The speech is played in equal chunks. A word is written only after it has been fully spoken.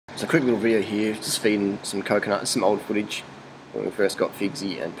So a quick little video here, just feeding some coconut, some old footage when we first got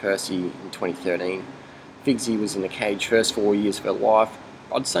Figsy and Percy in 2013. Figsy was in a cage first 4 years of her life.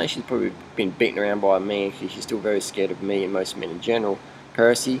 I'd say she's probably been beaten around by a man because she's still very scared of me and most men in general.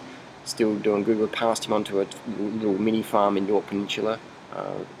 Percy, still doing good. We passed him onto a little mini farm in York Peninsula.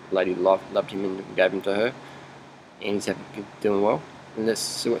 Lady loved him and gave him to her. And he's doing well. And let's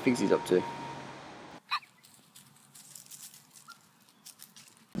see what Figsy's up to.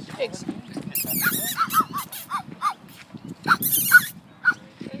 Eggs.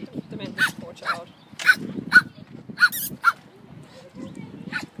 Demented, poor child.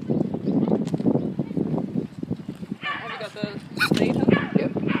 Have you got the lead?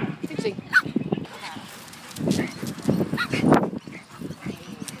 Yep. Figsy.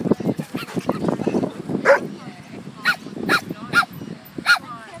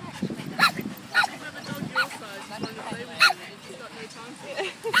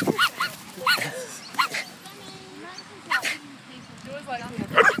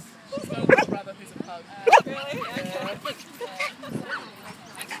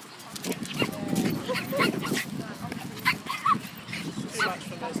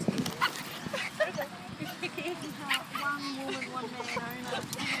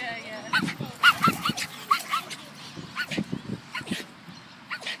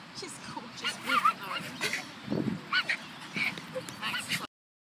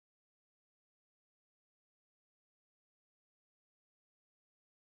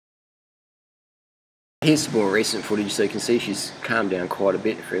 Here's some more recent footage, so you can see she's calmed down quite a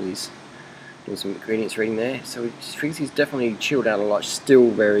bit. Freely's doing some ingredients reading there. So Figsy's definitely chilled out a lot. She's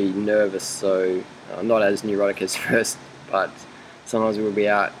still very nervous, so not as neurotic as first, but sometimes we'll be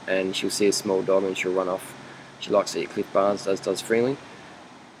out and she'll see a small dog and she'll run off. She likes to eat Cliff Bars, as does Freely.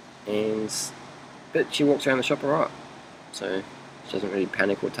 But she walks around the shop alright, so she doesn't really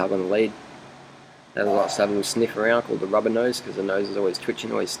panic or tug on the lead. They likes to have a little sniff around, called the rubber nose, because the nose is always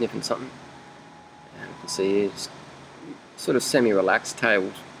twitching, always sniffing something. You can see here, it's sort of semi-relaxed,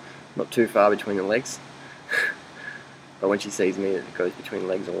 tailed not too far between the legs. But when she sees me, it goes between the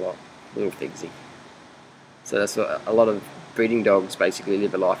legs a lot. Little Figsy. So that's what a lot of breeding dogs basically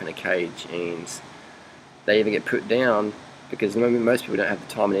live a life in a cage, and they either get put down because most people don't have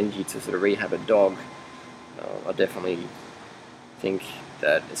the time and energy to sort of rehab a dog. I definitely think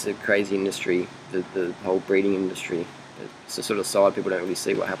that it's a crazy industry, the whole breeding industry. It's the sort of side people don't really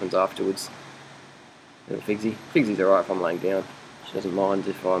see what happens afterwards. Figsy's alright if I'm laying down. She doesn't mind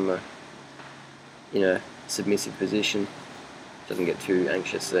if I'm in a submissive position. She doesn't get too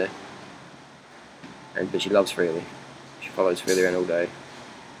anxious there. But she loves Freely. She follows Freely around all day.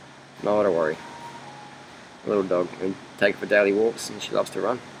 Not a worry. A little dog. We take her for daily walks and she loves to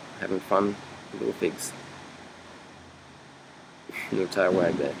run. Having fun with little Figs. Little tail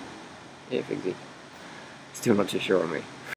wag there. Yeah, Figsy. Still not too sure on me.